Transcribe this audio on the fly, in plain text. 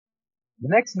The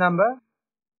next number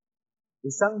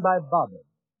is sung by Bobby,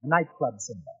 a nightclub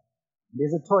singer. It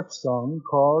is a torch song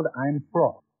called I'm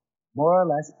Fraught, more or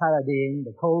less parodying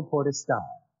the Cole Porter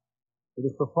style. It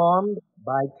is performed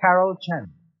by Carol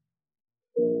Channing.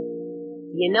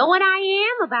 You know what I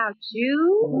am about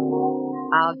you?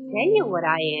 I'll tell you what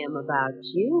I am about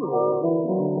you.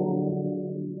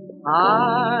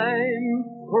 I'm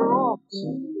fraught,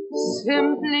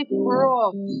 simply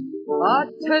fraught,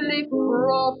 utterly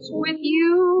fraught with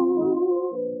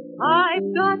you.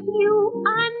 I've got you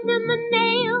under the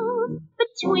nails,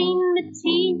 between the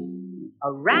teeth,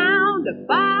 around,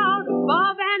 about,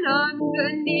 above, and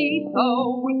underneath.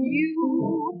 Oh, with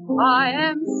you, I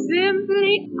am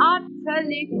simply,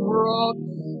 utterly fraught.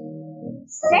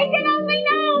 Take it on my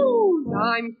nose!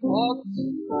 I'm caught,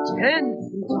 tense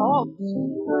and taut,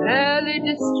 fairly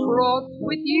distraught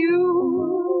with you.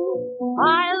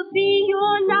 I'll be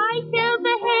your light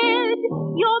overhead,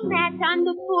 your mat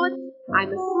underfoot. I'm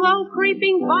a slow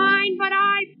creeping vine, but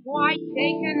I've quite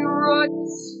taken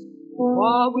roots.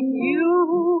 For with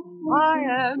you,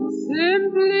 I am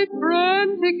simply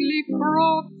frantically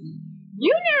fraught.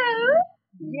 You know?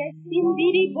 Yes,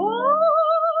 indeedy, boy.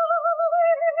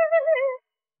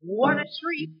 Wanna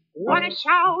shriek, wanna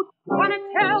shout, wanna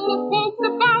tell the folks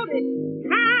about it.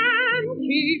 Can't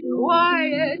keep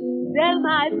quiet, then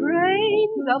my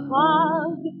brain's a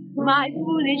fog. My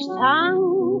foolish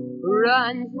tongue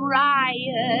runs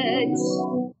riot.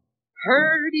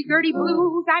 Hurdy-gurdy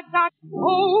blues, I've got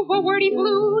over-wordy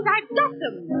blues, I've got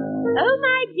them. Oh,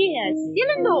 my dear,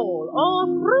 still and all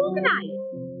through the night.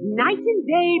 Night and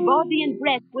day, body and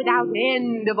breath, without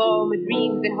end of all my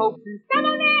dreams and hopes and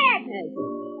summer madness.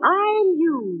 I and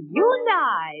you and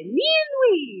I, me and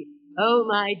we. Oh,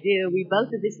 my dear, we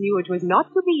both of us knew it was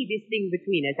not to be this thing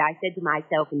between us. I said to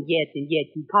myself, and yet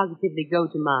you positively go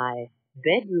to my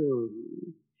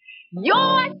bedroom.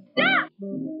 You're stuck!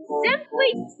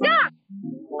 Simply stuck!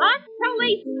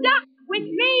 Utterly stuck with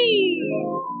me!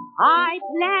 I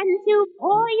plan to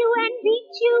pour you and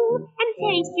beat you, and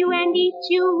taste you and eat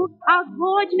you,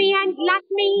 outgorge me and glut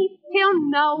me, till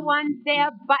no one's there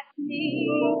but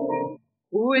me.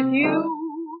 With you,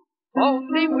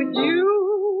 only with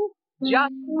you,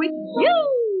 just with you,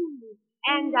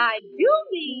 and I do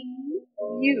mean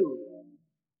you.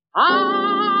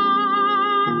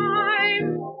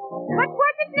 But what